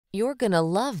You're gonna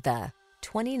love the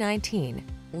 2019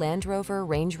 Land Rover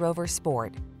Range Rover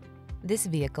Sport. This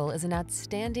vehicle is an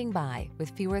outstanding buy with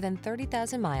fewer than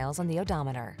 30,000 miles on the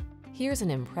odometer. Here's an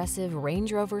impressive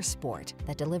Range Rover Sport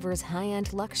that delivers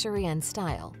high-end luxury and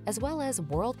style, as well as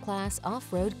world-class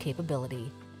off-road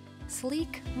capability.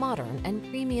 Sleek, modern, and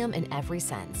premium in every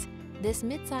sense, this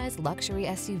midsize luxury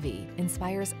SUV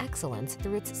inspires excellence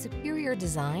through its superior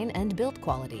design and build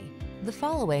quality. The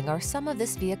following are some of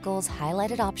this vehicle's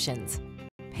highlighted options: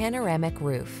 panoramic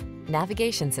roof,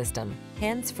 navigation system,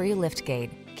 hands-free liftgate,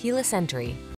 keyless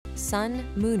entry, sun,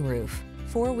 moon roof,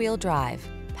 four-wheel drive,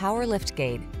 power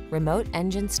liftgate, remote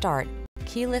engine start,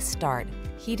 keyless start,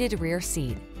 heated rear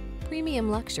seat. Premium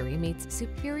luxury meets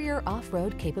superior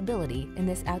off-road capability in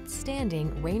this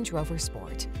outstanding Range Rover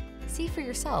Sport. See for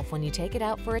yourself when you take it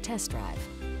out for a test drive.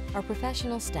 Our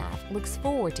professional staff looks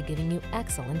forward to giving you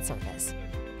excellent service.